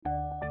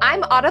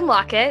I'm Autumn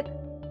Lockett.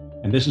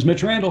 And this is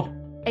Mitch Randall.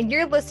 And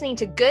you're listening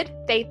to Good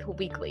Faith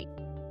Weekly.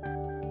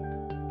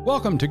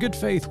 Welcome to Good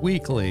Faith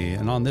Weekly.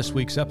 And on this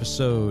week's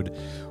episode,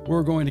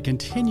 we're going to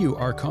continue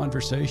our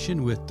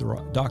conversation with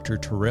Dr.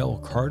 Terrell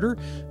Carter,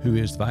 who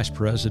is Vice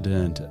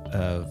President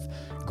of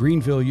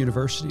Greenville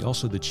University,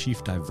 also the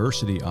Chief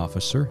Diversity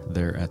Officer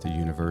there at the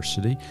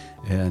university.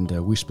 And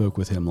we spoke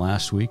with him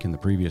last week in the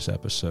previous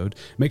episode.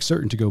 Make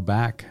certain to go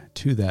back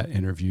to that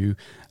interview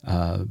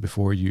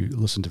before you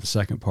listen to the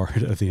second part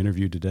of the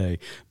interview today.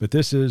 But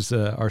this is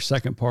our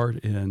second part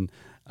in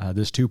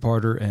this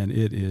two-parter, and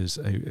it is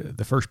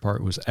the first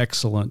part was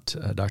excellent.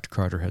 Dr.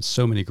 Carter had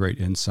so many great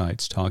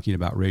insights talking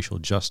about racial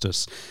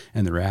justice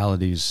and the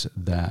realities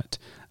that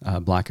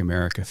Black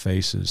America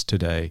faces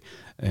today,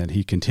 and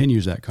he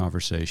continues that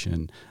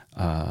conversation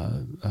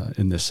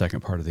in this second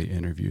part of the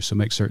interview. So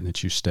make certain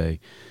that you stay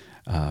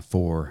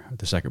for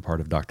the second part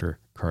of Dr.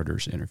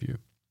 Carter's interview.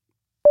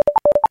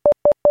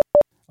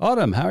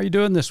 Autumn, how are you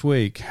doing this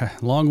week?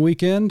 Long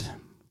weekend?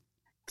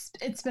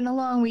 It's been a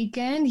long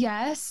weekend,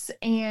 yes.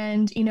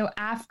 And,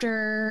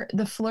 after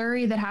the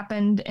flurry that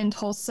happened in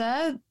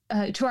Tulsa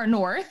to our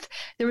north,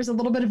 there was a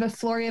little bit of a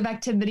flurry of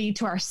activity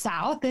to our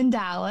south in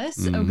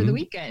Dallas over the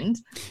weekend.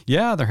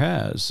 Yeah, there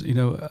has.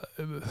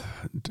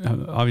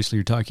 Obviously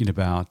you're talking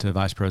about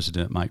Vice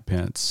President Mike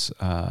Pence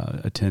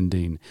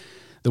attending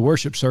the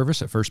worship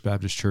service at First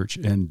Baptist Church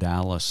in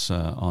Dallas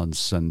on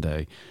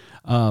Sunday.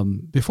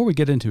 Before we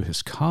get into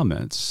his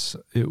comments,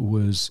 it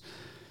was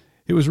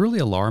really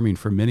alarming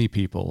for many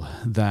people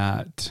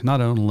that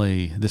not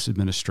only this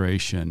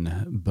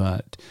administration,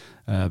 but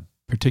a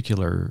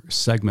particular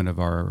segment of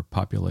our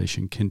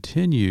population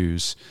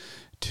continues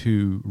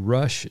to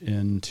rush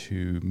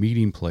into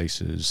meeting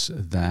places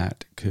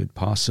that could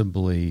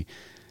possibly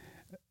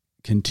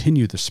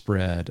continue the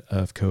spread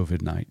of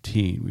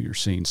COVID-19. We are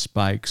seeing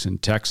spikes in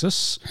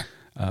Texas,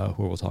 where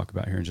we'll talk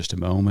about here in just a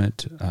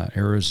moment,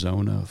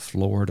 Arizona,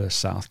 Florida,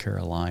 South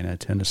Carolina,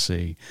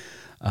 Tennessee.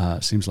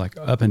 Seems like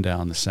up and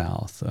down the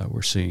South,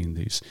 we're seeing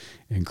these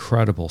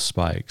incredible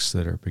spikes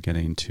that are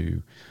beginning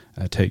to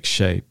take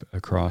shape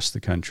across the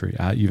country,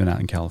 even out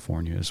in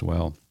California as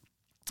well.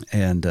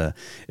 And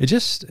it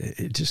just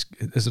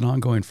is an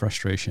ongoing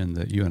frustration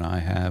that you and I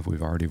have.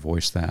 We've already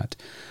voiced that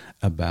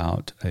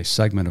about a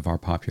segment of our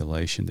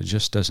population that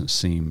just doesn't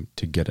seem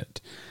to get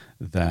it,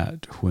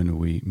 that when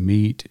we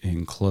meet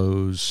in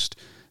closed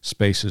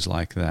spaces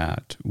like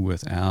that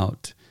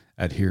without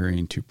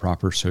adhering to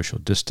proper social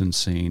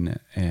distancing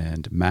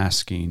and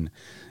masking,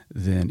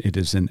 then it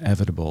is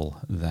inevitable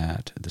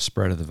that the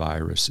spread of the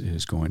virus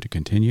is going to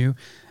continue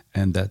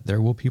and that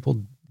there will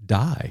people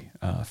die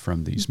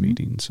from these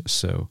meetings.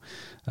 So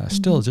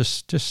still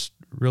just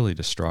really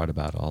distraught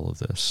about all of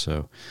this.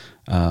 So,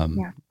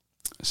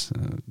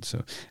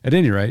 So at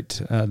any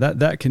rate,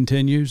 that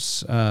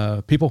continues.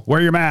 People,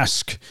 wear your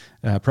mask,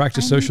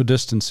 practice social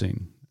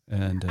distancing,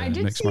 and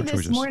make smart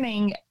choices.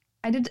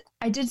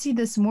 I did see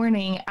this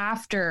morning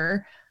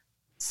after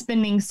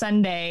spending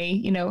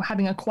Sunday,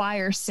 having a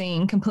choir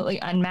sing completely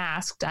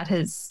unmasked at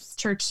his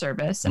church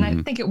service. And I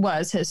think it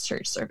was his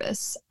church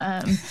service.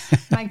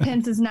 Mike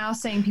Pence is now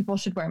saying people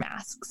should wear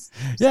masks.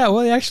 Yeah,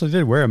 well, he actually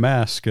did wear a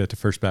mask to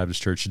First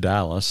Baptist Church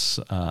Dallas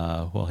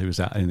while he was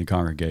out in the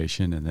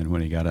congregation. And then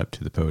when he got up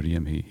to the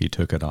podium, he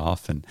took it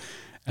off. And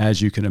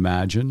as you can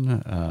imagine,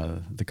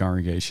 the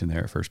congregation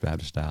there at First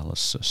Baptist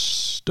Dallas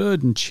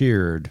stood and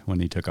cheered when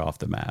he took off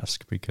the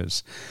mask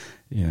because,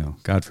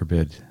 God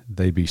forbid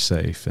they be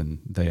safe and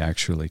they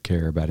actually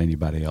care about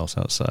anybody else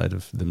outside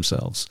of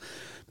themselves,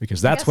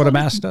 because that's what a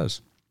mask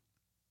does.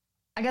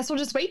 I guess we'll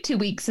just wait 2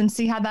 weeks and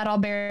see how that all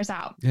bears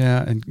out.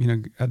 Yeah,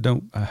 and I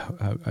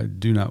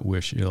do not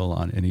wish ill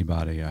on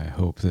anybody. I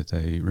hope that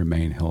they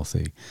remain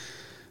healthy.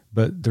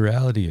 But the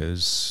reality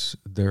is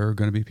there are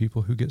going to be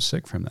people who get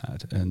sick from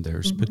that, and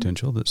there's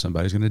potential that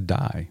somebody's going to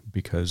die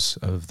because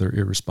of their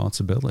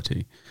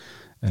irresponsibility.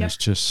 And it's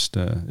just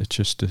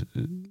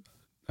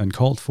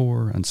uncalled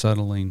for,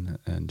 unsettling,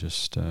 and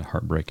just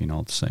heartbreaking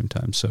all at the same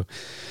time.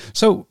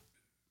 So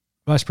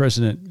Vice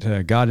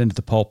President got into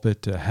the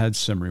pulpit, had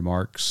some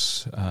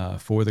remarks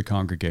for the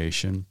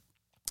congregation,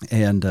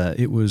 and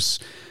it was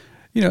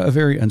a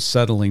very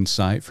unsettling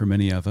sight for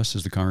many of us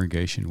as the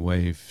congregation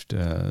waved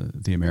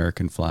the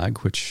American flag,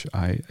 which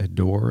I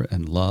adore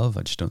and love.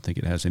 I just don't think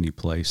it has any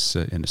place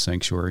in a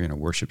sanctuary in a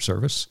worship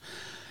service.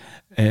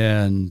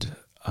 And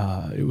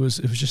it was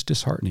just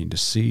disheartening to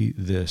see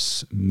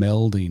this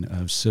melding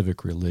of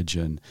civic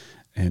religion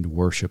and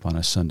worship on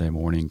a Sunday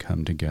morning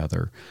come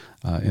together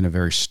in a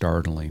very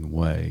startling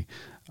way.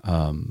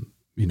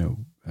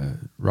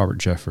 Robert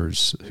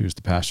Jeffers, who's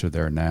the pastor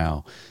there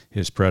now,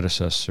 his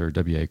predecessor,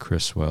 W.A.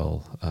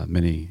 Criswell,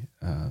 many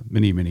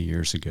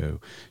years ago,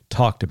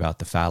 talked about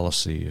the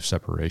fallacy of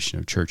separation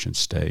of church and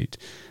state.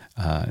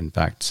 In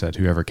fact, said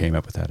whoever came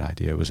up with that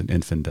idea was an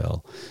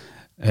infidel.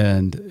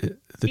 And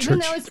even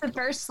though it's the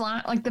first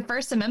line, like the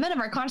First Amendment of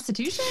our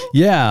Constitution?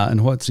 Yeah,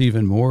 and what's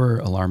even more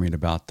alarming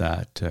about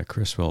that,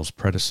 Criswell's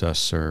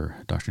predecessor,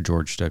 Dr.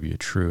 George W.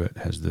 Truett,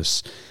 has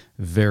this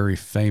very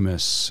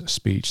famous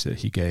speech that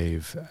he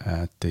gave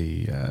at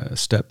the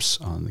steps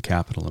on the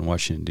Capitol in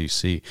Washington,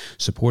 D.C.,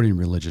 supporting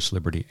religious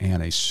liberty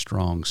and a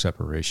strong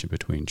separation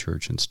between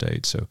church and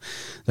state. So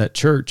that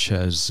church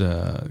has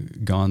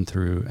gone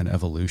through an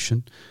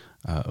evolution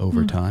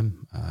over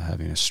time,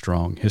 having a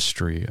strong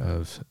history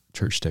of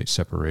church-state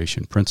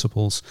separation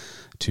principles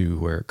to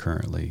where it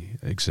currently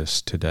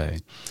exists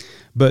today.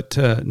 But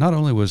not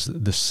only was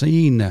the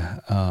scene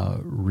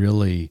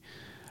really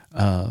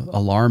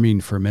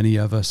alarming for many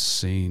of us,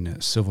 seeing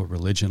civil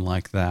religion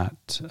like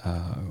that,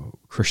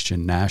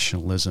 Christian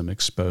nationalism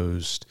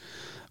exposed,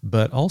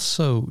 but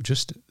also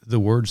just the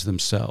words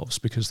themselves,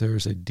 because there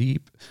is a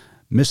deep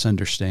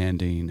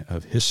misunderstanding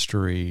of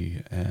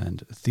history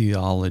and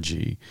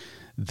theology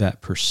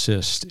that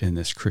persists in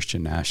this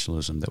Christian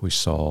nationalism that we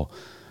saw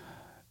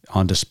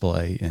on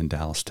display in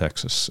Dallas,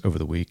 Texas over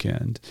the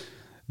weekend.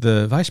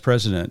 The vice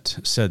president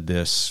said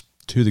this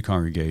to the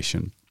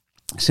congregation: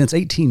 since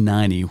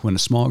 1890, when a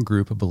small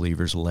group of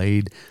believers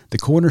laid the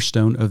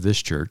cornerstone of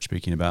this church,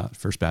 speaking about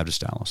First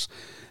Baptist Dallas,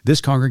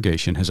 this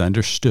congregation has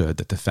understood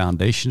that the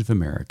foundation of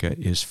America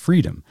is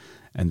freedom,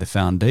 and the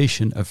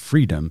foundation of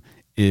freedom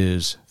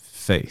is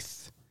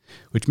faith,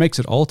 which makes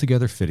it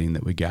altogether fitting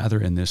that we gather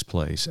in this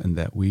place and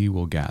that we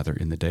will gather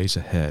in the days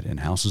ahead in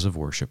houses of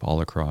worship all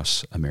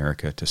across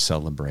America to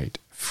celebrate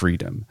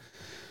freedom.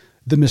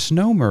 The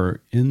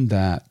misnomer in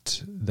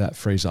that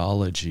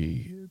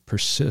phraseology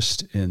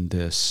persists in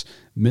this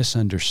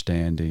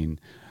misunderstanding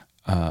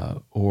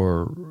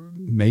or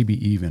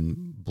maybe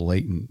even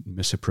blatant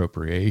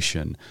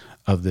misappropriation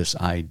of this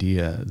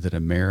idea that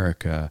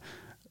America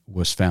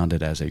was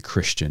founded as a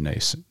Christian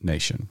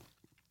nation.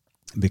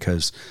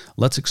 Because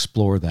let's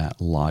explore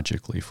that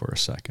logically for a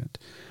second.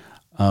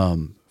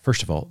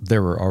 First of all,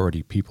 there were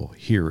already people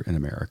here in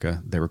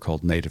America. They were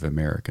called Native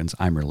Americans.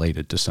 I'm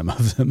related to some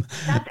of them.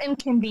 That's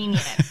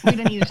inconvenient. We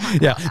don't need to talk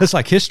about that. It's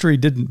like history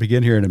didn't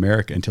begin here in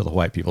America until the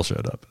white people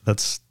showed up.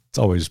 It's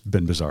always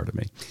been bizarre to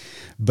me.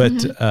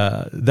 But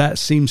that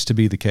seems to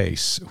be the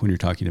case when you're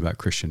talking about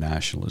Christian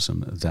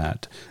nationalism,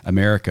 that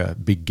America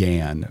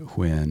began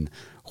when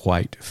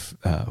white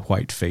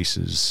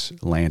faces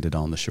landed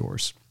on the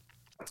shores.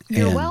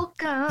 You're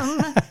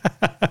welcome.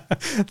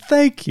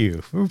 Thank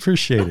you. We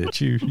appreciate it.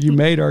 You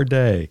made our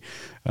day.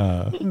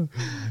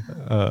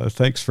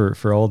 Thanks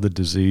for all the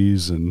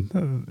disease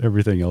and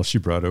everything else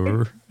you brought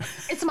over.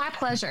 It's my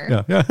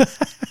pleasure.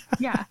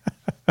 Yeah.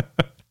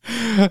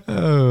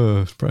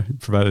 Oh,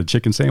 provided a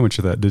chicken sandwich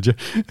with that, did you?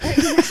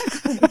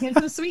 Exactly. And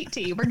some sweet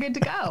tea. We're good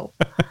to go.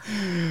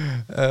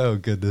 Oh,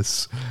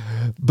 goodness.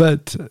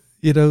 But,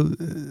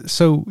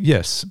 so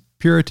yes,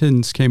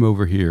 Puritans came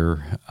over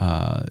here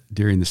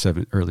during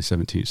the early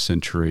 17th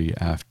century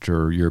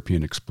after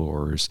European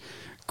explorers,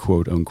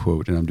 quote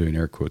unquote, and I'm doing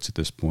air quotes at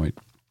this point,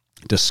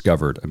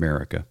 discovered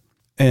America.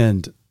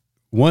 And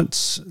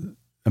once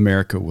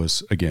America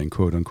was, again,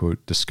 quote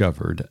unquote,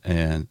 discovered,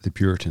 and the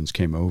Puritans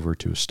came over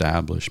to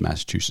establish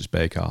Massachusetts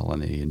Bay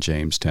Colony in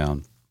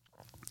Jamestown,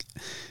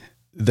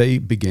 they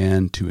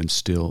began to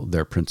instill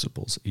their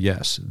principles.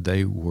 Yes,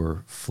 they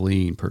were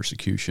fleeing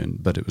persecution,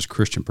 but it was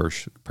Christian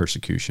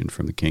persecution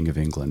from the King of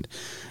England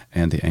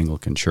and the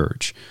Anglican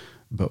Church.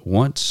 But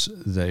once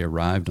they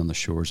arrived on the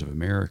shores of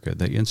America,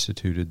 they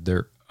instituted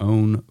their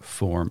own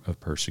form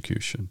of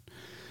persecution.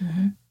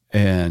 Mm-hmm.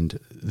 And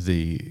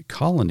the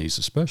colonies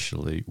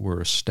especially were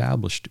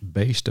established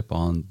based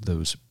upon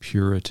those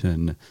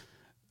Puritan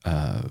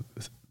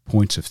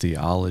points of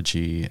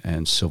theology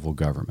and civil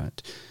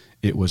government.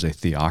 It was a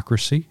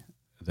theocracy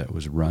that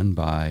was run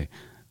by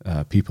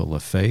people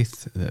of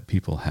faith, that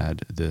people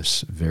had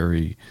this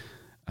very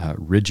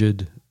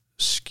rigid,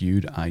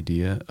 skewed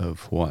idea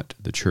of what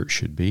the church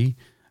should be,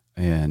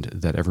 and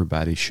that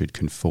everybody should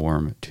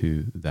conform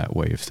to that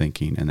way of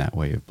thinking and that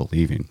way of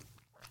believing.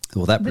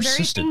 Well, that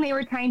persisted. The very thing they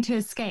were trying to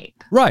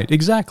escape. Right,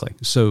 exactly.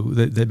 So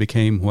they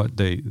became what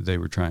they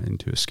were trying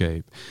to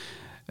escape.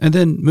 And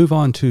then move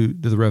on to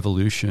the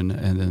Revolution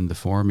and then the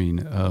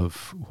forming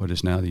of what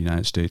is now the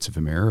United States of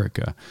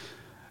America.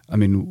 I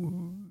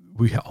mean,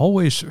 we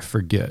always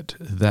forget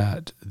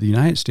that the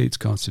United States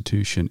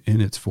Constitution in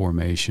its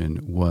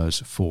formation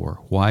was for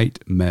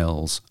white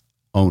males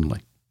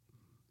only.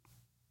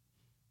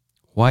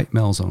 White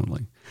males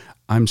only.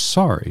 I'm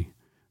sorry,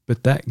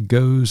 but that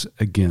goes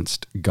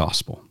against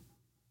gospel.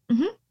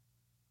 Mm-hmm.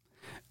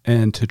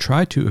 And to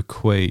try to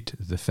equate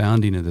the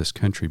founding of this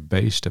country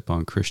based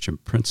upon Christian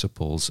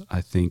principles,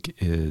 I think,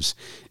 is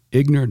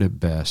ignorant at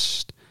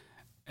best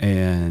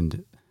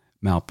and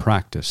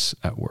malpractice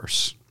at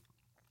worst.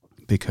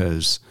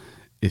 Because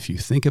if you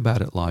think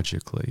about it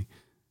logically,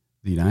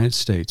 the United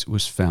States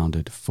was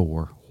founded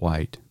for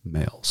white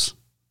males.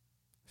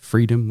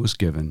 Freedom was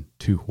given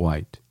to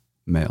white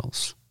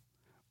males.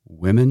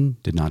 Women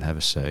did not have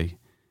a say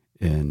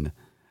in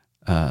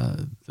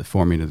the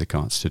forming of the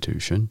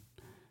Constitution.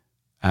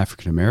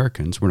 African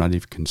Americans were not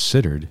even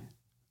considered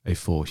a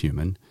full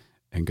human,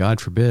 and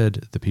God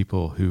forbid the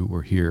people who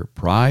were here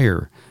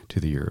prior to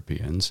the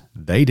Europeans,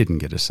 they didn't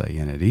get a say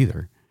in it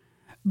either.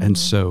 Mm-hmm. And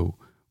so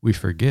we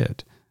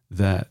forget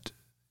that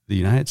the the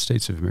United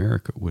States of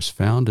America was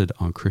founded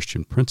on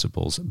Christian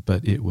principles,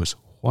 but it was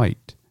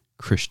white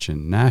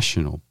Christian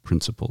national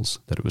principles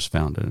that it was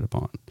founded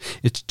upon.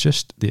 It's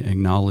just the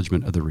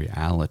acknowledgement of the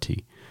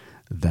reality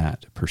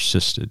that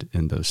persisted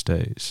in those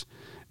days.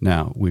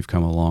 Now, we've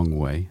come a long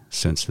way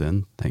since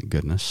then, thank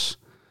goodness.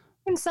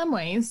 In some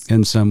ways.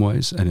 In some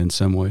ways, and in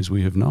some ways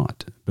we have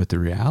not. But the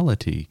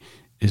reality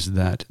is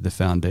that the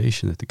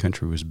foundation that the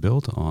country was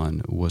built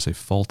on was a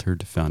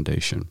faltered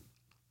foundation.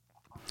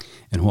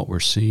 And what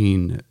we're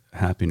seeing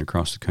happening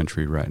across the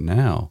country right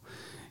now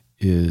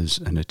is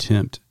an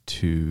attempt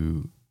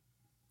to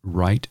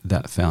right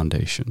that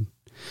foundation.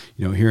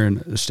 You know, here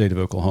in the state of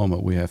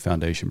Oklahoma, we have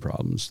foundation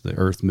problems. The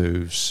earth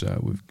moves.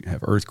 We have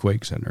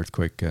earthquakes. Had an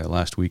earthquake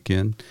last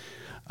weekend.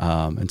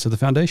 And so the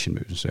foundation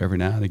moves. So every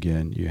now and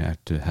again, you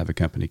have to have a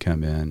company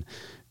come in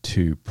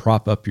to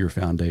prop up your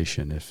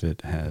foundation if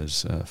it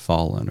has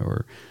fallen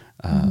or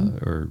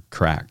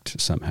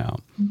cracked somehow.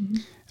 Mm-hmm.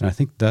 And I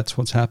think that's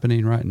what's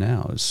happening right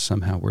now is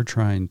somehow we're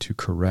trying to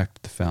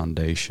correct the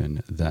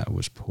foundation that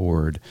was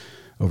poured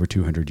over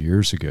 200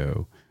 years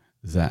ago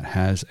that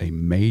has a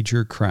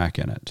major crack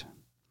in it.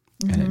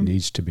 And it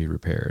needs to be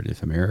repaired.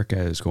 If America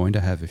is going to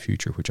have a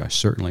future, which I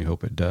certainly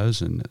hope it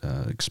does and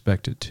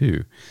expect it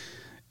to,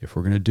 if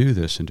we're going to do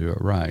this and do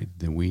it right,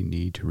 then we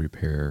need to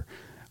repair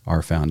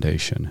our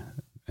foundation.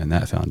 And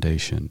that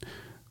foundation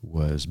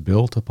was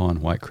built upon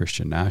white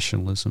Christian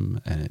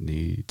nationalism, and it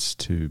needs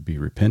to be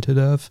repented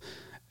of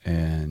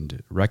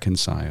and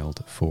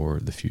reconciled for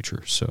the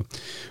future. So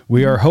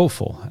we are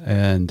hopeful.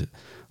 And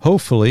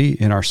hopefully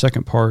in our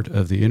second part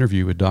of the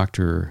interview with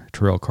Dr.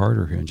 Terrell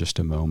Carter here in just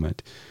a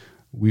moment,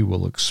 we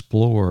will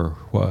explore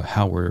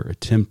how we're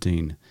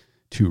attempting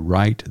to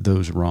right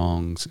those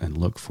wrongs and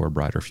look for a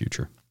brighter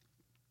future.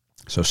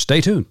 So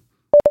stay tuned.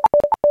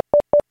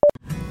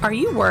 Are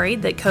you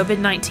worried that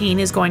COVID-19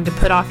 is going to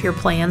put off your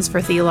plans for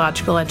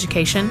theological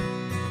education?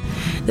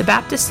 The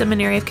Baptist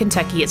Seminary of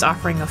Kentucky is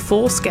offering a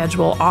full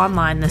schedule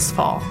online this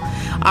fall.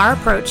 Our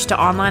approach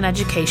to online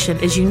education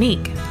is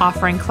unique,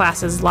 offering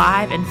classes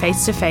live and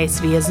face-to-face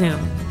via Zoom.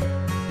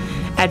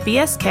 At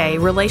BSK,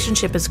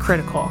 relationship is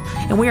critical,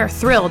 and we are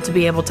thrilled to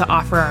be able to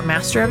offer our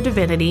Master of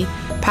Divinity,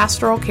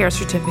 Pastoral Care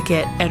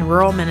Certificate, and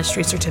Rural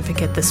Ministry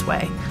Certificate this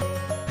way.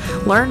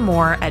 Learn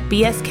more at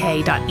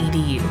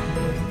bsk.edu.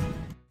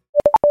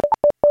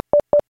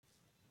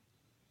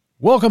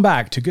 Welcome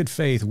back to Good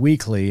Faith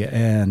Weekly,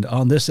 and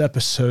on this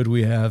episode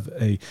we have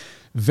a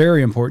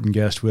very important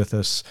guest with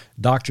us,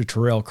 Dr.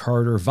 Terrell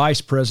Carter,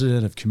 Vice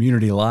President of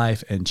Community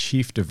Life and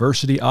Chief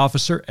Diversity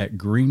Officer at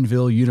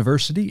Greenville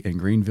University in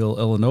Greenville,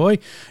 Illinois.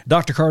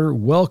 Dr. Carter,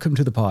 welcome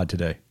to the pod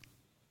today.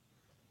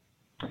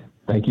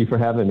 Thank you for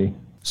having me.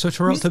 So,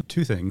 Terrell,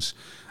 two things.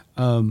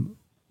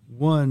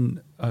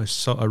 One, I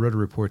read a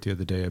report the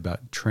other day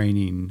about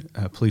training,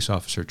 police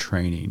officer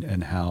training,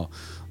 and how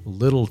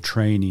little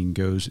training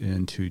goes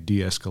into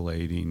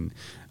de-escalating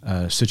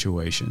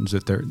situations.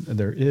 That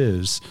there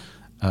is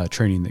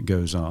training that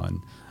goes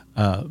on,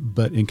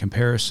 but in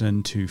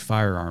comparison to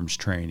firearms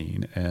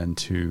training and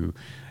to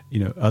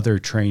other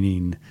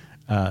training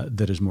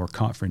that is more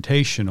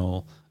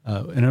confrontational.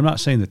 And I'm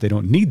not saying that they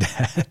don't need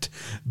that,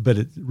 but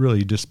it's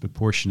really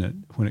disproportionate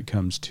when it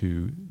comes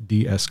to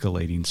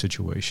de-escalating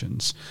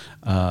situations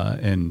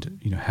and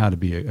how to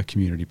be a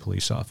community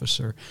police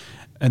officer.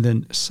 And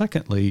then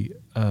secondly,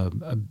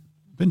 I've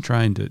been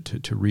trying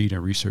to read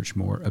and research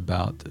more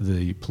about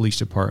the police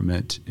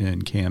department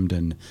in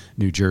Camden,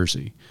 New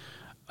Jersey.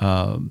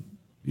 I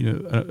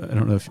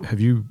don't know have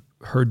you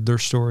heard their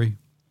story?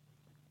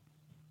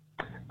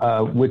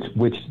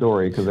 Which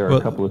story? Because there are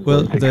a couple of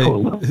stories that go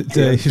along.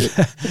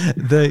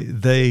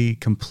 They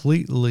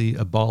completely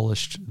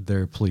abolished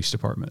their police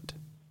department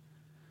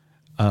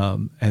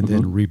and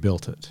then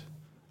rebuilt it,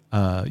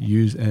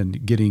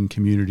 and getting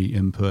community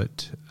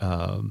input.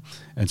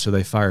 And so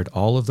they fired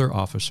all of their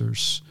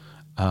officers.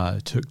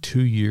 It took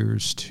 2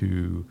 years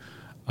to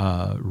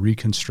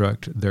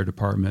reconstruct their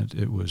department.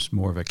 It was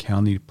more of a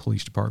county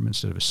police department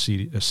instead of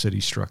a city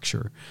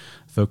structure,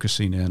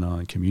 focusing in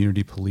on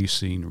community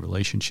policing,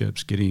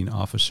 relationships, getting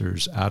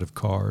officers out of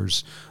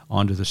cars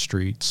onto the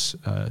streets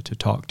to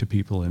talk to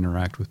people,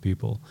 interact with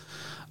people.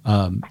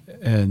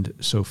 And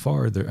so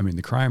far,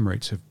 the crime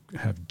rates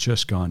have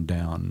just gone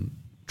down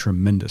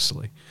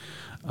tremendously.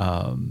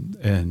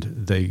 And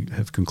they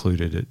have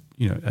concluded it,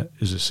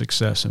 is a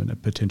success and a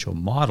potential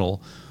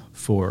model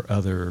for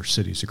other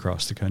cities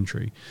across the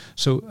country.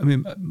 So,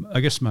 I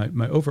guess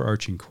my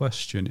overarching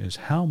question is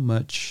how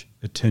much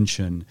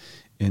attention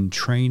in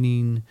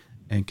training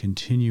and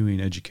continuing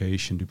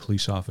education do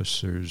police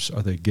officers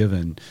are they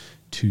given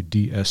to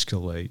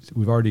de-escalate?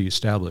 We've already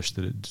established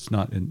that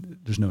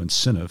there's no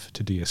incentive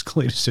to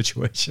de-escalate a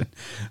situation,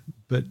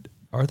 but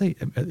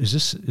is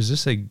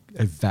this a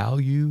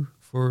value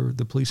for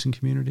the policing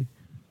community?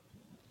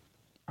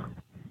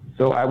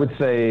 So I would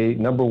say,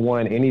 number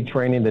one, any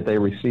training that they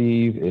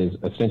receive is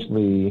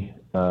essentially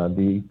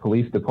the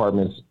police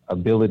department's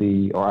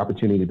ability or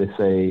opportunity to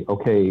say,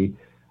 okay,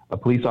 a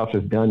police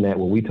officer's done that.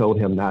 Well, we told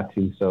him not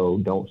to, so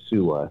don't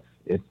sue us.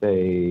 It's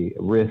a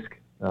risk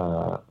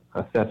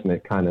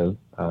assessment kind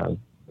of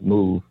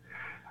move.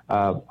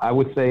 I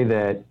would say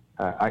that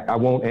I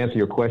won't answer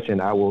your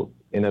question. I will,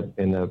 in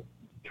a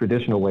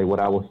traditional way, what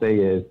I will say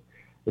is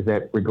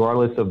that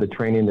regardless of the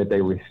training that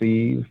they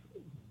receive,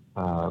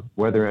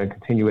 whether in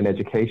continuing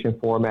education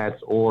formats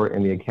or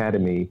in the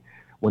academy,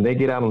 when they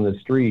get out on the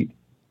street,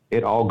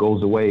 it all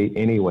goes away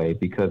anyway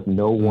because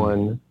no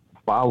one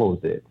follows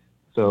it.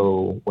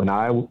 So when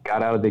I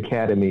got out of the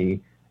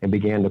academy and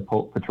began to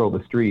patrol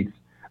the streets,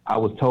 I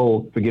was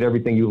told, forget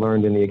everything you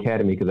learned in the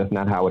academy because that's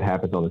not how it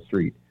happens on the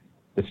street.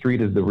 The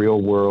street is the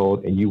real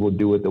world, and you will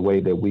do it the way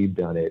that we've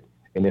done it.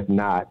 And if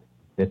not,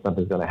 then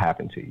something's going to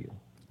happen to you.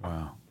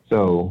 Wow.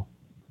 So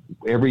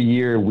every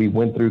year we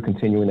went through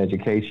continuing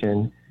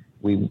education.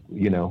 We,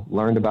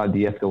 learned about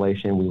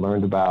de-escalation. We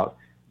learned about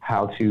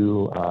how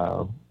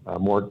to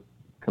more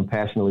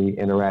compassionately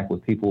interact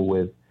with people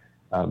with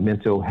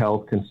mental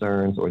health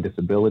concerns or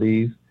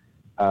disabilities.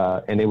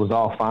 And it was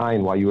all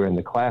fine while you were in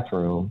the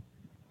classroom.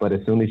 But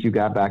as soon as you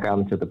got back out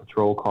into the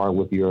patrol car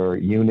with your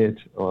unit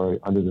or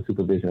under the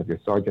supervision of your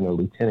sergeant or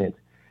lieutenant,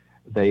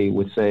 they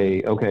would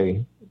say,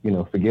 okay,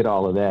 forget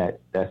all of that.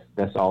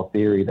 That's all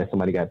theory that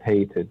somebody got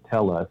paid to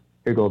tell us.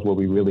 Here goes what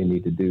we really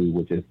need to do,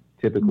 which is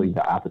typically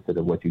the opposite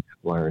of what you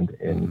learned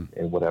in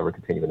whatever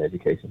continuing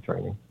education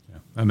training. Yeah,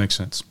 that makes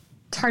sense.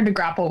 It's hard to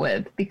grapple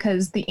with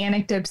because the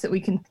anecdotes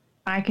that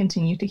I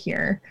continue to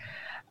hear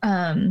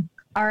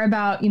are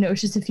about,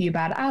 it's just a few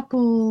bad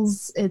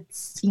apples.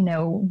 It's,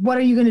 what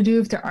are you going to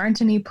do if there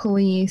aren't any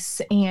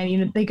police?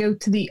 And, they go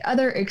to the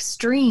other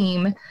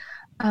extreme,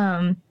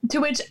 to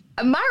which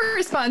my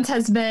response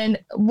has been,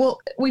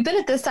 well, we've been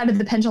at this side of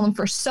the pendulum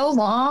for so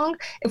long.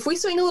 If we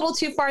swing a little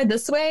too far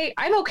this way,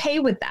 I'm okay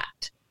with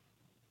that.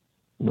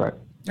 Right.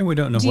 And we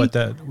don't know don't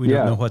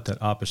know what that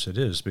opposite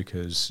is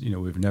because,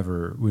 we've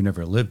never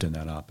lived in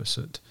that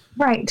opposite.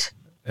 Right.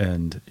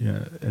 And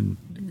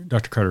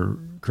Dr. Carter,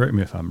 correct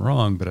me if I'm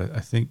wrong, but I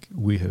think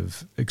we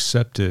have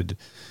accepted,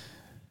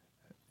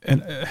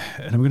 and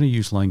I'm going to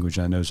use language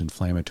I know is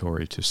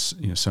inflammatory to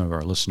some of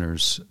our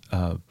listeners,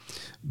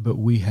 but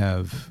we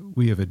have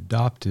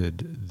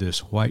adopted this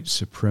white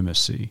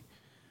supremacy.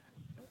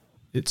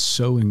 It's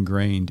so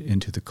ingrained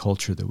into the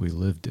culture that we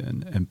lived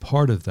in, and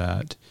part of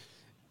that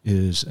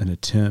is an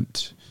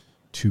attempt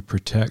to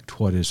protect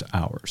what is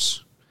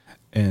ours,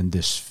 and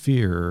this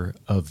fear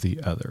of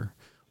the other.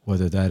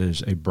 Whether that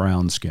is a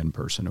brown-skinned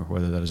person or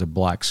whether that is a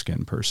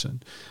black-skinned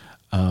person.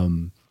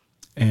 And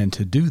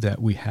to do that,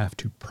 we have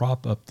to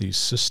prop up these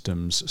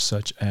systems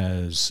such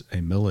as a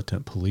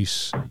militant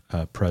police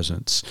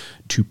presence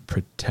to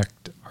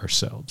protect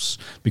ourselves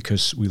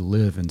because we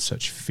live in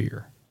such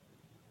fear.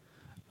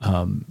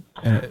 And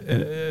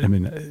I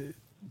mean,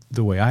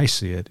 the way I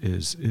see it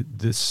is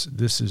this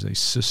is a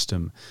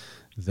system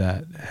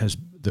that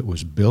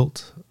was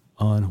built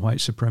on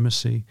white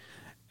supremacy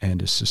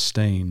and is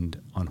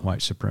sustained on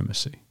white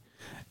supremacy.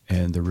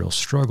 And the real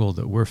struggle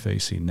that we're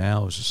facing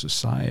now as a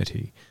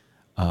society,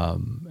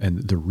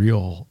 and the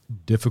real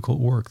difficult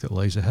work that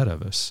lays ahead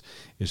of us,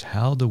 is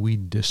how do we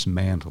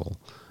dismantle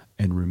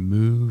and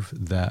remove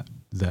that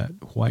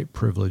white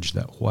privilege,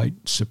 that white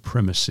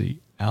supremacy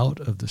out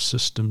of the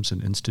systems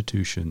and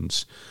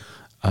institutions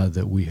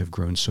that we have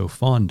grown so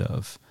fond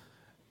of,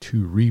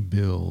 to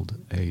rebuild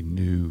a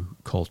new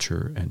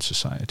culture and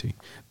society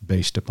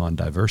based upon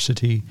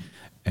diversity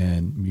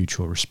and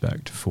mutual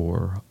respect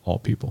for all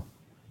people.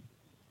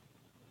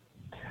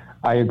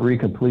 I agree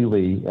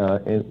completely.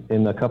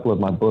 In a couple of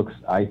my books,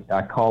 I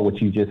call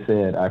what you just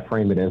said, I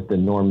frame it as the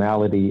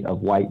normality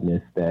of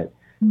whiteness, that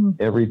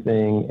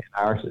everything in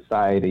our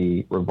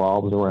society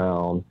revolves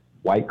around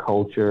white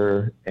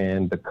culture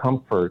and the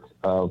comfort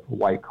of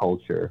white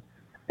culture.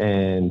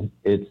 And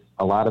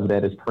a lot of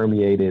that is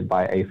permeated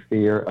by a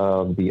fear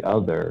of the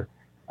other.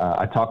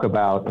 I talk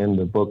about in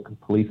the book,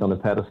 Police on the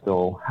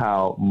Pedestal,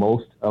 how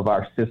most of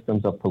our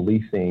systems of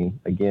policing,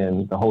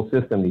 again, the whole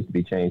system needs to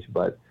be changed,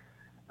 but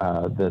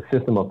the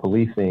system of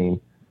policing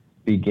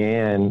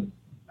began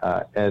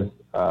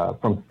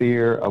from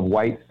fear of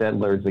white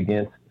settlers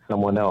against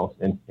someone else.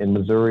 In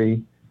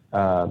Missouri,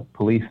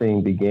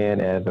 policing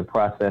began as a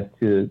process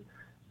to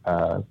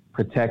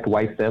protect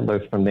white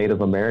settlers from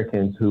Native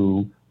Americans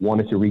who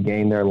wanted to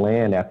regain their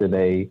land after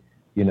they,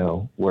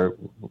 were,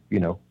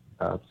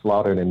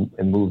 slaughtered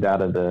and moved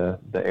out of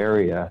the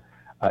area.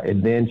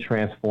 It then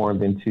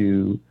transformed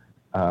into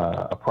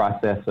a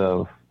process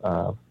of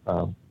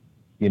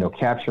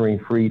capturing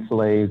freed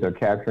slaves or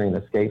capturing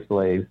escaped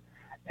slaves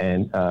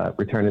and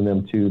returning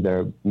them to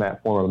their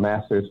former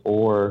masters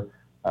or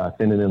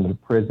sending them to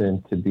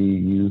prison to be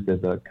used as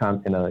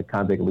in a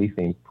convict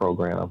leasing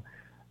program.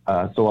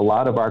 So a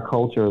lot of our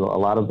culture, a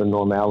lot of the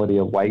normality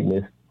of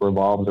whiteness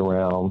revolves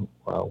around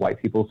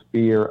white people's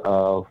fear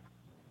of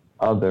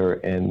other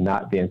and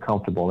not being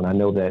comfortable. And I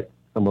know that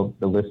some of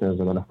the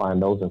listeners are going to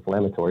find those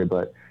inflammatory,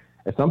 but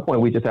at some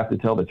point we just have to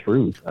tell the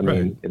truth. I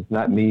mean, it's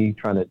not me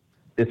trying to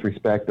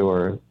disrespect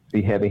or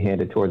be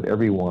heavy-handed towards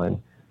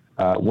everyone.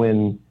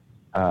 When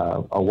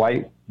a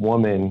white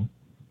woman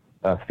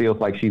feels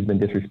like she's been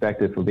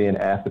disrespected for being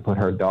asked to put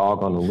her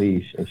dog on a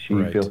leash, and she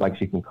feels like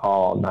she can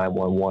call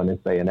 911 and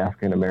say an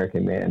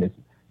African-American man is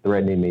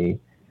threatening me.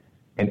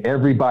 And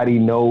everybody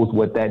knows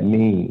what that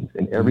means.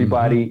 And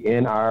everybody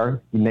in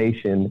our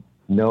nation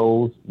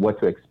knows what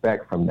to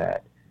expect from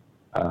that.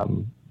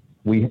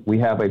 We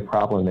have a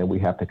problem that we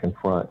have to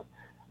confront.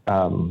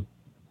 And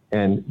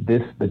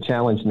the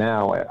challenge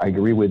now, I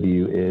agree with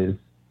you, is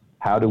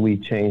how do we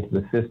change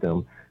the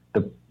system?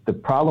 The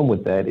problem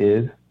with that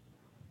is,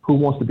 who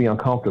wants to be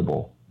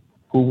uncomfortable?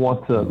 Who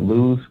wants to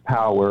lose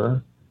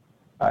power?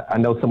 I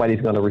know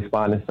somebody's going to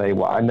respond and say,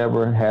 well, I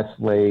never had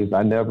slaves.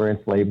 I never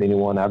enslaved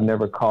anyone. I've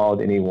never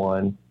called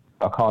anyone.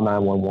 I'll call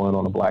 911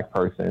 on a black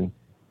person.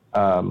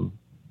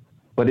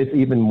 But it's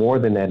even more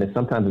than that. And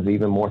sometimes it's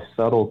even more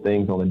subtle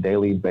things on a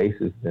daily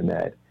basis than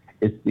that.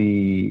 It's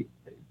the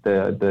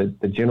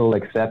general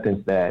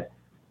acceptance that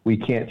we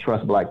can't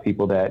trust black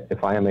people, that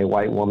if I am a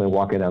white woman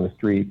walking down the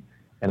street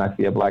and I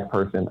see a black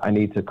person, I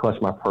need to clutch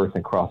my purse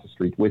and cross the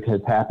street, which has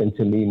happened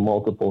to me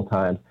multiple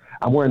times.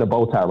 I'm wearing a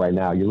bow tie right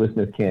now. Your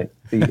listeners can't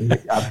see.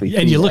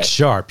 And you look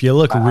sharp. You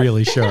look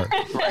really sharp.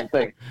 Right,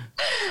 thanks.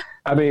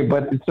 I mean,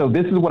 but so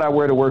this is what I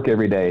wear to work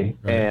every day.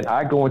 Right. And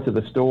I go into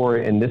the store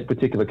in this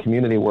particular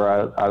community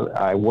where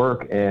I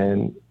work,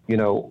 and, you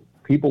know,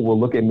 people will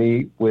look at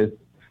me with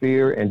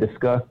fear and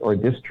disgust or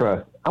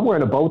distrust. I'm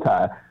wearing a bow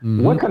tie.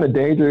 Mm-hmm. What kind of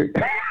danger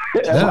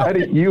am I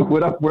to you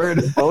when I'm wearing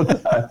a bow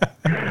tie?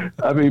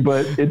 I mean,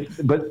 but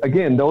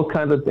again, those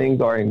kinds of things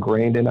are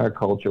ingrained in our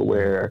culture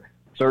where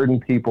certain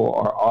people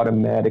are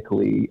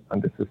automatically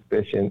under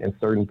suspicion and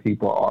certain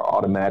people are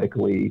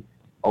automatically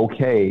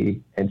okay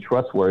and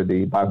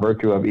trustworthy by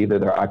virtue of either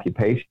their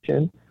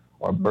occupation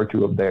or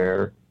virtue of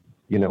their,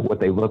 you know, what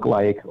they look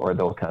like or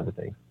those kinds of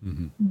things.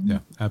 Mm-hmm. Yeah,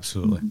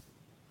 absolutely. Mm-hmm.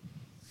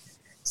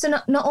 So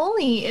not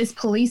only is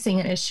policing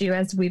an issue,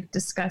 as we've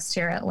discussed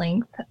here at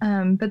length,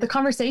 but the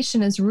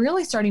conversation is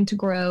really starting to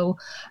grow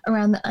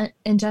around the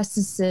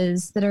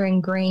injustices that are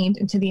ingrained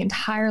into the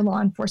entire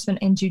law enforcement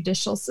and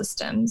judicial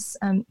systems,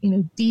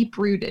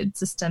 deep-rooted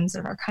systems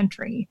of our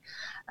country.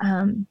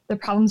 The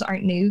problems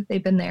aren't new.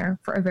 They've been there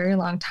for a very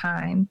long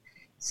time.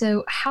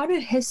 So how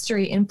did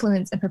history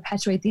influence and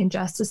perpetuate the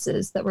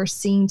injustices that we're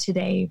seeing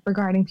today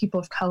regarding people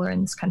of color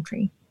in this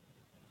country?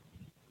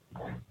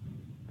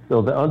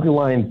 So the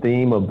underlying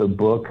theme of the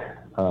book,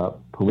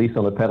 Police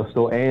on the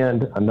Pedestal,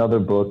 and another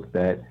book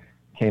that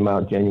came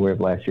out January of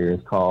last year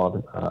is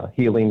called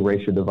Healing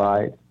Racial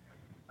Divides.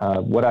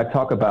 What I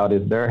talk about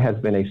is there has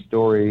been a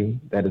story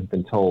that has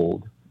been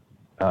told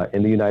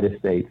in the United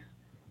States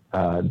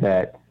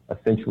that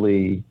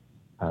essentially,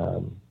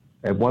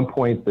 at one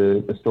point,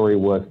 the story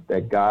was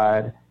that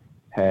God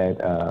had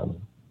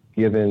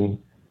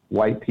given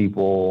white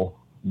people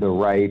the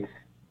right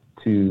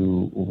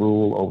to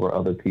rule over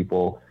other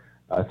people.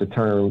 It's a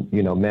term,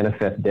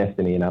 manifest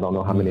destiny, and I don't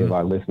know how many of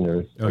our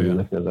listeners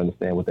listeners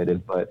understand what that is,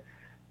 but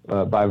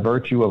by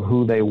virtue of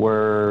who they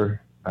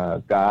were,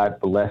 God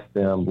blessed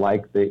them,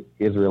 like the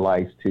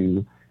Israelites,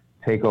 to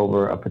take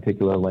over a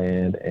particular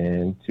land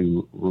and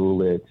to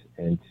rule it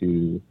and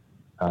to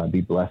be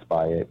blessed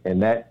by it.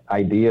 And that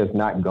idea is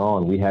not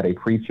gone. We had a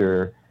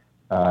preacher,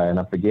 and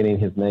I'm forgetting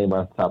his name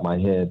off the top of my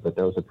head, but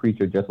there was a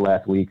preacher just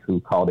last week who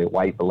called it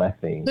white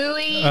blessing.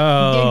 Louis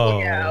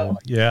Giglio.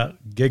 Yeah,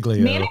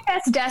 Giglio.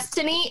 Manifest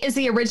Destiny is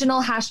the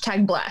original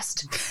hashtag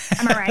blessed.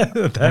 Am I right?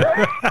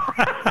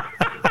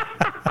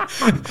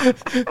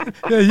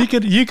 Yeah, you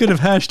could have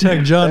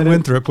hashtag John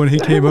Winthrop when he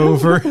came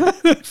over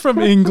from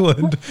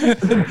England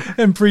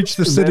and preached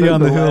the City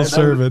on the Hill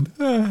sermon.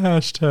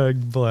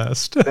 Hashtag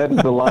blessed.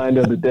 That's the line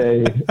of the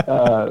day.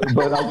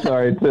 But I'm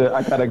sorry,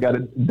 I kind of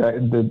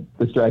got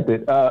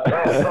distracted.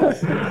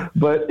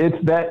 But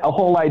it's that a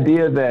whole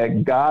idea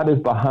that God is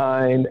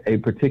behind a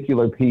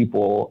particular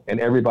people and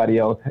everybody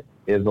else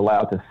is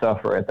allowed to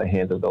suffer at the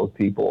hands of those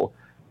people.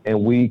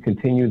 And we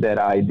continue that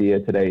idea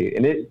today.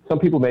 And some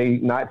people may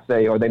not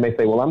say, or they may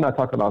say, well, I'm not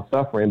talking about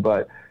suffering,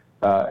 but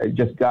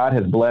just God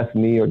has blessed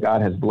me or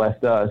God has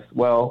blessed us.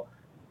 Well,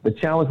 the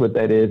challenge with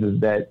that is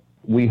that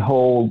we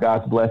hold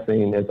God's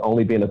blessing as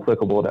only being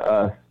applicable to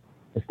us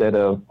instead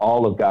of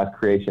all of God's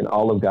creation,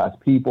 all of God's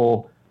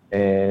people.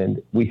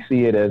 And we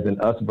see it as an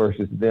us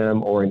versus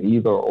them or an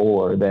either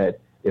or,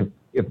 that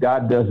if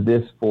God does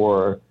this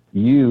for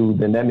you,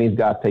 then that means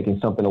God's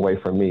taking something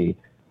away from me.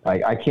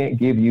 Like, I can't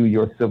give you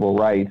your civil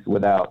rights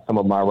without some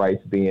of my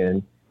rights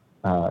being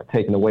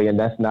taken away. And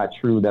that's not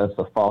true. That's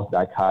a false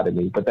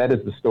dichotomy. But that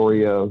is the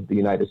story of the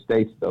United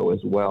States, though, as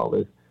well.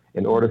 Is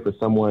in order for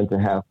someone to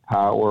have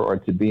power or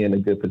to be in a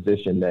good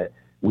position, that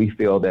we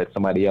feel that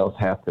somebody else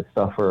has to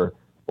suffer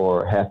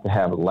or has to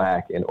have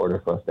lack in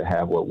order for us to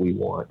have what we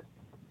want.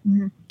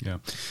 Mm-hmm. Yeah.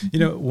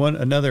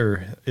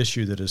 Another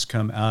issue that has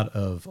come out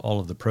of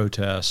all of the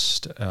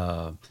protests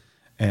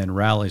and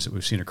rallies that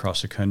we've seen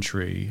across the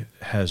country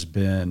has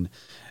been,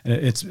 and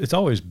it's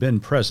always been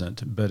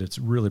present, but it's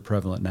really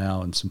prevalent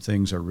now, and some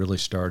things are really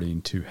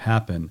starting to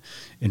happen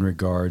in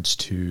regards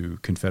to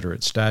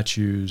Confederate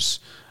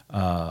statues,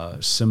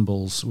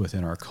 symbols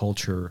within our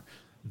culture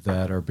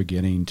that are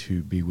beginning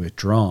to be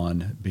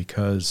withdrawn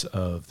because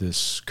of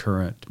this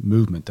current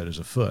movement that is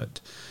afoot.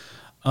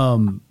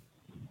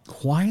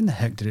 Why in the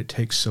heck did it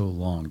take so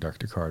long,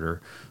 Dr.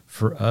 Carter,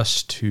 for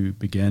us to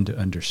begin to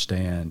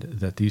understand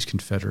that these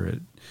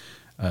Confederate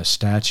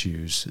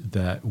statues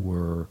that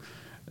were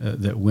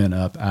that went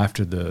up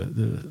after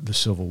the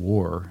Civil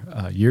War,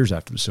 years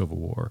after the Civil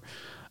War,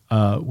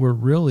 were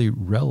really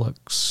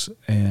relics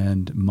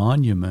and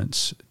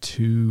monuments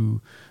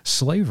to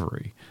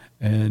slavery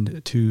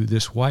and to they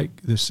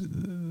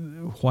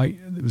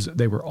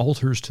were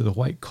altars to the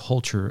white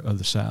culture of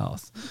the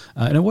South,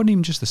 and it wasn't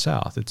even just the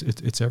South;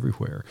 it's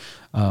everywhere,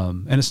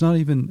 and it's not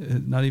even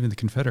the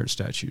Confederate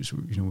statues.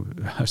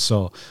 I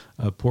saw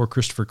poor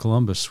Christopher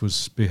Columbus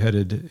was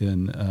beheaded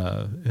in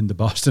the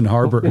Boston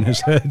Harbor and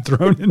his head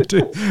thrown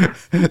into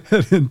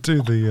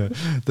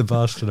the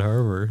Boston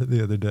Harbor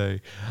the other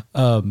day,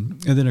 and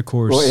then of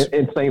course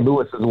in St.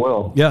 Louis as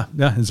well. Yeah,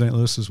 in St.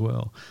 Louis as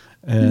well.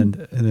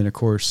 And then, of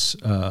course,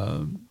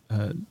 the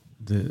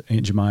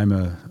Aunt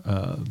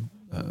Jemima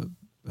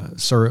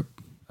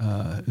syrup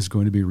is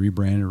going to be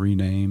rebranded,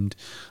 renamed.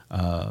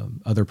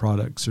 Other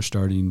products are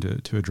starting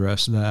to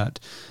address that.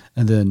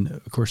 And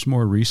then, of course,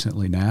 more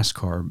recently,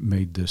 NASCAR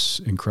made this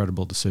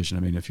incredible decision.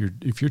 I mean, if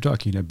you're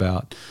talking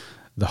about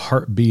the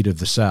heartbeat of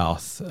the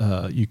South,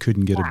 you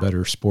couldn't get a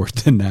better sport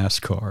than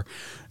NASCAR.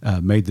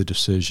 Made the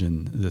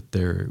decision that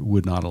they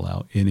would not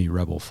allow any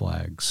rebel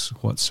flags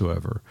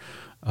whatsoever.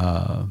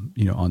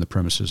 On the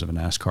premises of a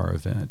NASCAR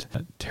event.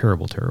 A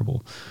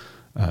terrible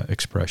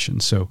expression.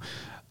 So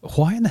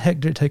why in the heck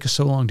did it take us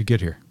so long to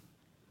get here?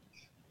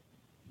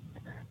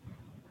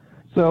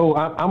 So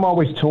I'm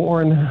always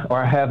torn, or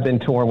I have been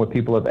torn when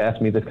people have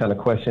asked me this kind of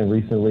question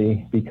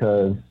recently,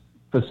 because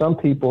for some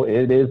people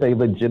it is a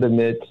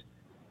legitimate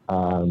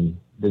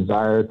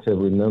desire to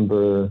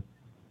remember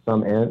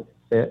some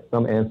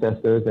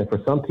ancestors. And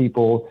for some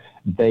people,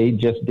 they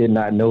just did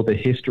not know the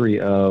history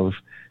of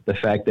the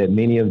fact that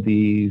many of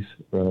these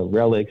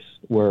relics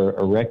were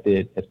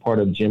erected as part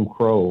of Jim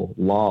Crow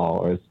law,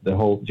 or the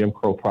whole Jim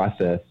Crow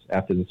process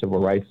after the civil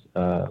rights,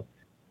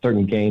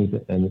 certain gains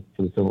and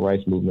for the civil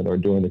rights movement, or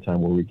during the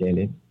time we're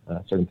regaining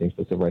certain things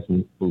for the civil rights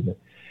movement.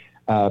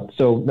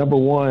 So number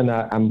one,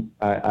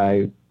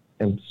 I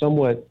am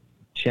somewhat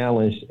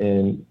challenged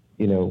in,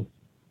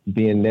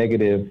 being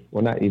negative,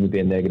 or not even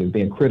being negative,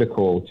 being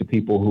critical to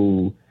people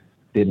who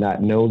did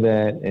not know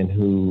that and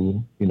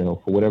who,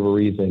 for whatever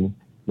reason,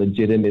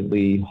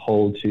 legitimately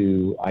hold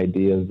to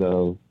ideas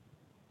of,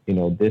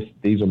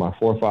 these are my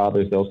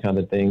forefathers, those kind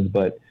of things.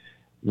 But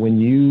when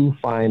you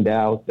find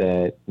out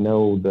that,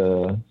 no,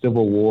 the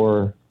Civil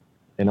War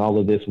and all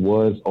of this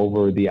was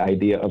over the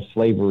idea of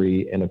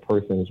slavery and a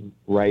person's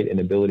right and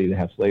ability to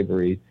have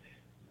slavery,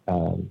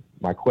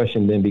 my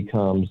question then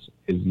becomes,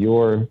 is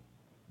your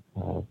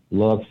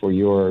love for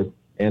your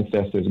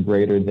ancestors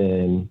greater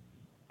than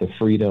the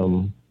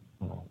freedom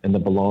and the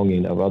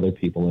belonging of other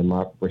people? And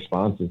my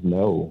response is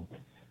no.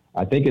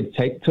 I think it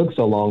took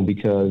so long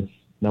because,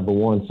 number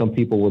one, some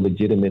people were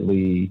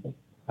legitimately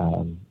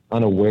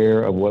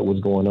unaware of what was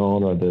going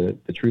on or the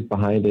truth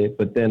behind it.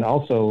 But then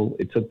also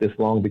it took this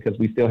long because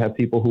we still have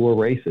people who are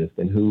racist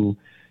and who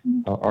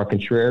are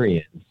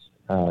contrarians,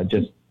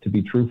 just to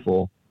be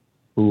truthful,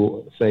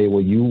 who say,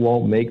 well, you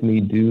won't make me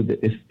do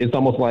this. It's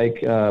almost like,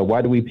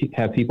 why do we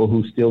have people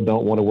who still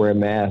don't want to wear a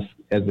mask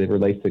as it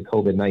relates to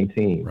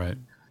COVID-19? Right.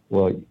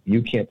 Well,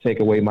 you can't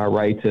take away my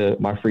right to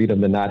my freedom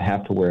to not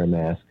have to wear a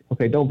mask.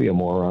 Okay, don't be a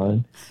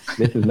moron.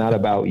 This is not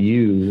about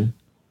you.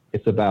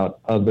 It's about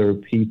other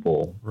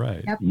people.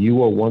 Right. Yep.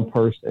 You are one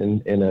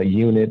person in a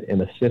unit, in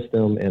a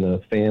system, in a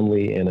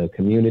family, in a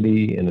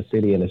community, in a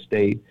city, in a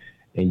state,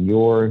 and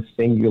your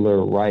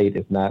singular right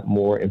is not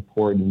more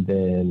important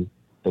than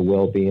the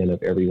well-being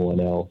of everyone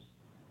else.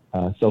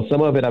 So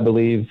some of it, I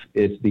believe,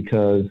 is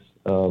because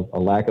of a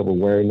lack of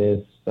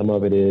awareness. Some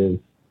of it is,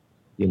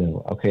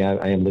 okay,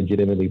 I am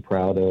legitimately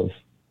proud of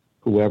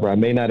whoever. I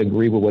may not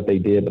agree with what they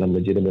did, but I'm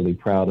legitimately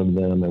proud of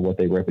them and what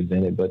they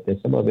represented. But then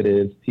some of it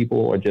is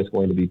people are just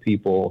going to be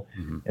people,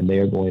 and they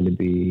are going to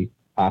be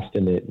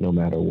obstinate no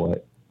matter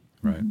what.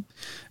 Right.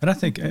 And I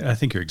think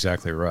you're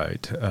exactly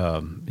right.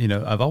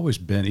 I've always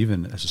been,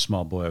 even as a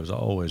small boy, I was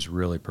always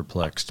really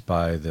perplexed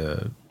by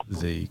the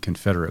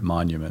Confederate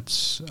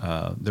monuments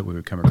that we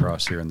would come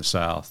across here in the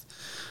South.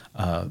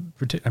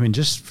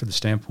 Just for the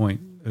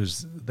standpoint,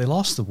 they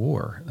lost the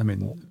war. I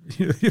mean,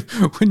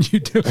 when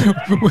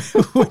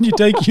you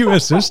take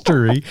U.S.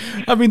 history,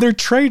 I mean, they're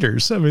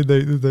traitors. I mean,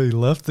 they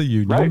left the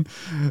Union. Right.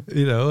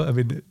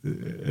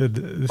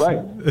 Right.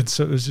 And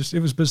so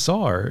it was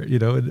bizarre.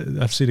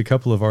 And I've seen a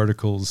couple of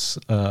articles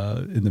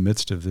in the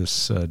midst of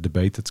this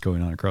debate that's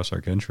going on across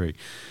our country.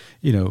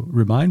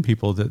 Remind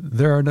people that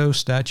there are no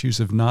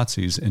statues of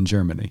Nazis in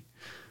Germany.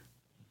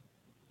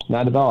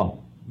 Not at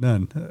all.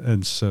 None.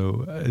 And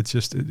so it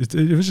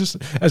was just,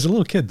 as a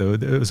little kid, though,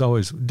 it was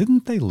always,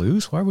 didn't they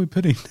lose? Why are we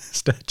putting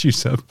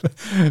statues up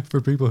for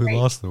people who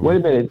lost the war? Wait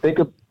a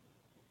minute.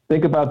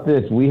 Think about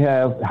this.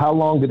 How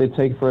long did it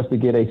take for us to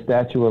get a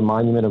statue or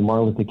monument of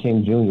Martin Luther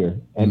King Jr.,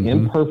 an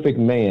imperfect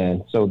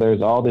man? So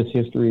there's all this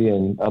history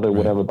and other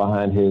whatever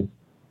behind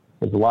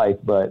his life,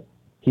 but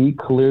he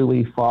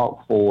clearly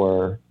fought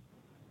for,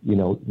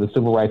 the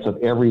civil rights of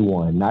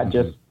everyone, not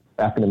just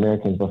African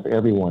Americans, but for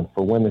everyone,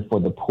 for women, for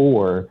the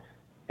poor.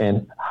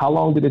 And how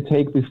long did it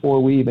take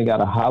before we even got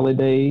a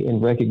holiday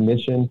in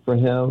recognition for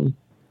him?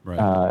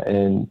 Right.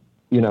 And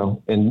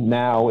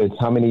now it's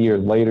how many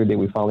years later did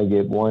we finally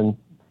get one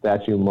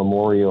statue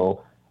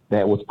memorial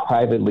that was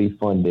privately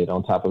funded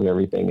on top of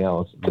everything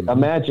else?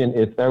 Imagine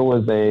if there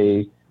was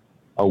a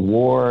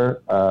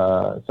war,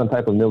 some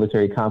type of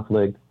military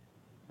conflict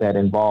that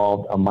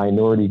involved a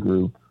minority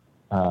group.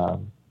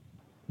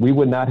 We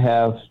would not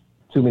have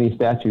too many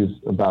statues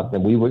about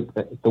them.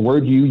 The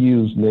word you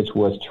used, Mitch,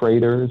 was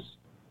traitors.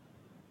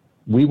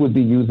 We would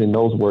be using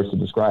those words to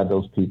describe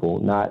those people,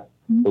 not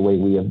the way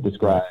we have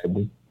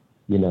described,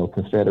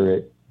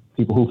 Confederate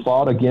people who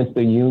fought against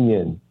the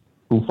Union,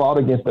 who fought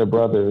against their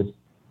brothers,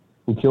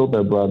 who killed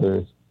their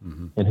brothers,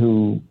 and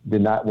who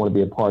did not want to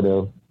be a part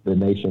of the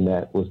nation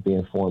that was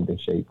being formed and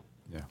shaped.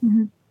 Yeah.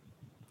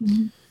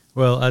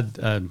 Well,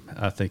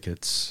 I think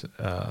it's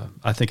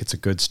a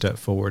good step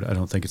forward. I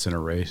don't think it's an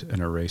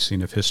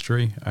erasing of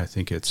history. I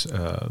think it's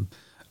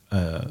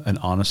an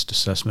honest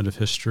assessment of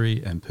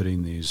history and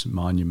putting these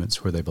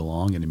monuments where they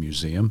belong, in a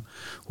museum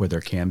where there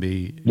can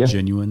be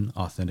genuine,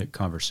 authentic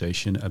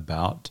conversation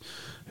about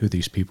who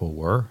these people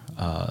were,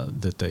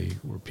 that they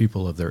were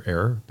people of their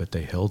era, but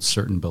they held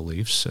certain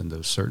beliefs, and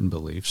those certain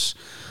beliefs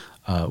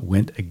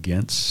went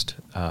against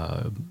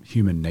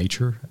human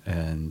nature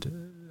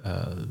and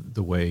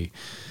the way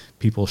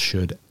people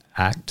should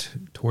act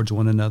towards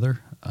one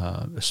another,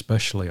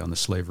 especially on the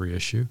slavery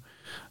issue.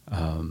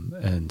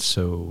 And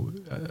so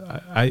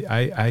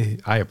I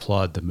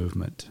applaud the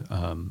movement.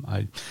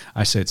 I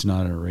say it's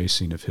not an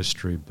erasing of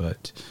history,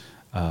 but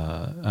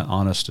an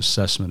honest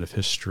assessment of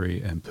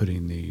history and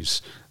putting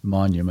these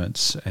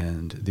monuments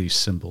and these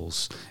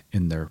symbols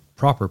in their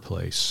proper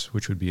place,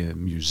 which would be a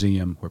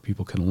museum where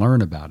people can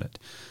learn about it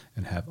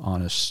and have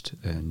honest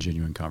and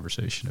genuine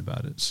conversation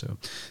about it. So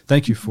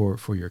thank you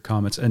for your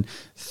comments, and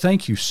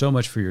thank you so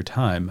much for your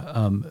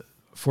time.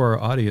 For our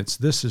audience,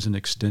 this is an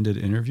extended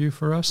interview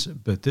for us,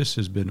 but this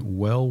has been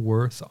well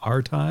worth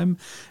our time,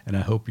 and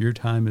I hope your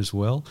time as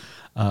well.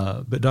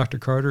 But Dr.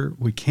 Carter,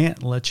 we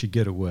can't let you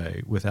get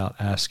away without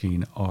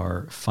asking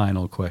our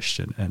final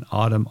question, and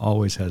Autumn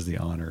always has the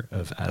honor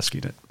of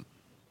asking it.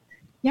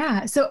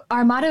 Yeah, so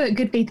our motto at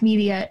Good Faith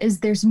Media is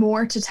there's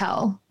more to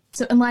tell.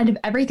 So in light of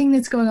everything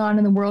that's going on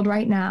in the world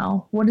right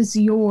now, what is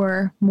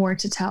your more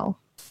to tell?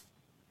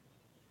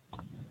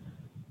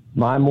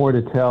 My more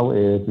to tell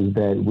is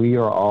that we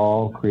are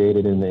all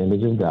created in the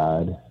image of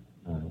God.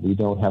 We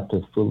don't have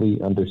to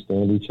fully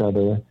understand each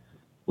other.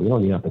 We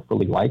don't even have to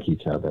fully like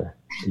each other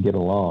and get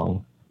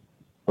along.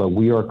 But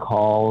we are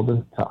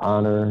called to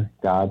honor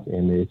God's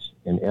image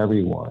in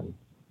everyone.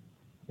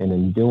 And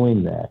in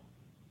doing that,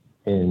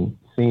 in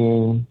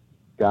seeing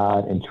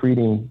God and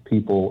treating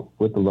people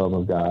with the love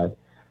of God,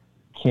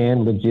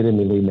 can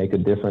legitimately make a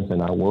difference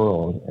in our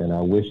world. And I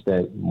wish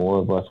that more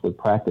of us would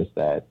practice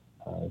that.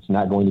 It's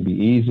not going to be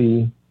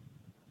easy,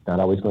 not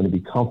always going to be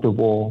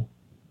comfortable.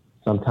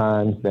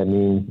 Sometimes that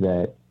means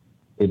that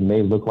it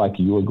may look like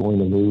you are going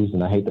to lose,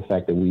 and I hate the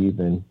fact that we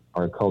even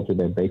are a culture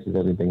that bases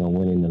everything on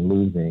winning and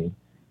losing.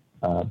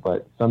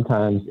 But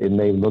sometimes it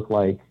may look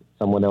like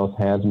someone else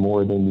has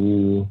more than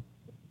you.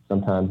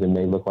 Sometimes it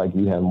may look like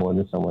you have more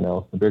than someone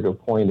else. The bigger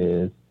point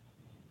is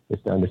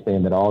to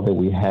understand that all that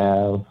we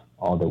have,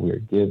 all that we are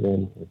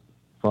given is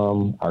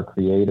from our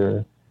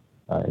Creator,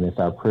 and it's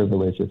our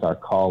privilege, it's our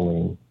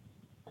calling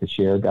to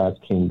share God's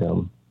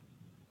kingdom,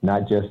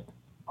 not just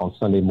on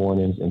Sunday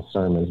mornings and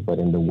sermons, but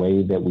in the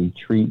way that we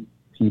treat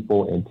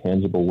people in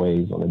tangible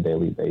ways on a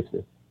daily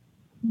basis.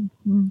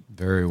 Mm-hmm.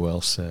 Very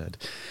well said.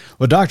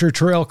 Well, Dr.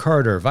 Terrell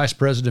Carter, Vice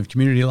President of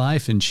Community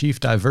Life and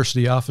Chief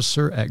Diversity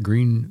Officer at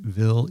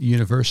Greenville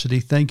University,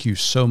 thank you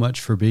so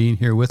much for being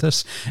here with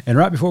us. And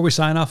right before we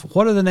sign off,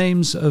 what are the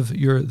names of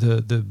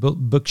the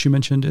books you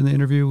mentioned in the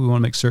interview? We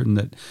want to make certain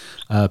that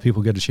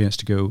people get a chance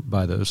to go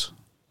buy those.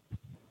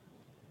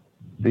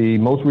 The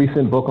most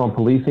recent book on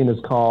policing is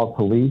called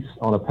Police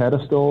on a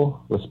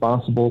Pedestal,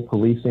 Responsible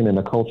Policing in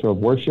a Culture of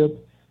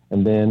Worship.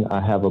 And then I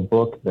have a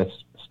book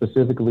that's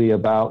specifically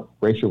about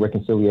racial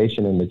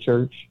reconciliation in the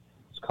church.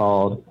 It's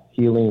called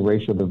Healing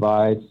Racial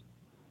Divides,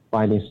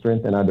 Finding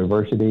Strength in Our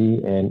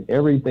Diversity. And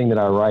everything that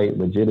I write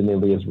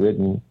legitimately is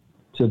written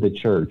to the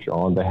church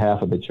or on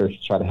behalf of the church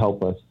to try to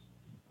help us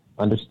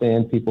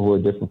understand people who are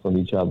different from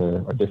each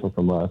other or different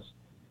from us,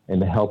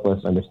 and to help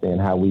us understand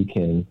how we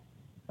can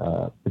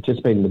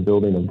participate in the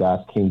building of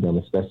God's kingdom,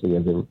 especially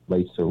as it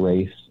relates to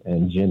race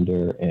and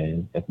gender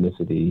and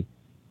ethnicity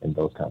and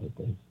those kinds of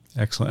things.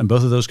 Excellent. And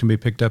both of those can be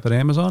picked up at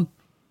Amazon?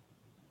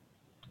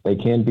 They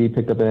can be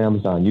picked up at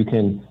Amazon. You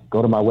can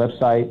go to my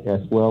website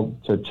as well,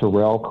 to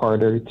Terrell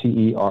Carter,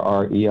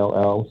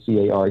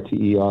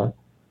 TerrellCarter,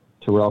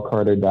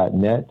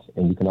 TerrellCarter.net.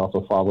 And you can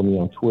also follow me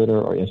on Twitter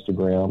or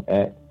Instagram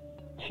at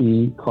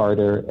T.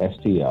 Carter,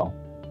 STL.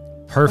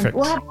 Perfect.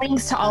 We'll have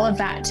links to all of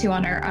that too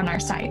on our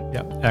site.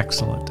 Yep,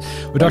 excellent.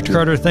 Well, Dr.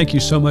 Carter, thank you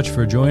so much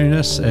for joining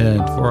us, and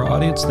for our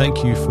audience,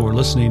 thank you for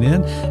listening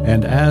in.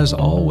 And as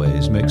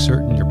always, make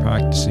certain you're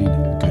practicing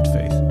good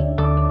faith.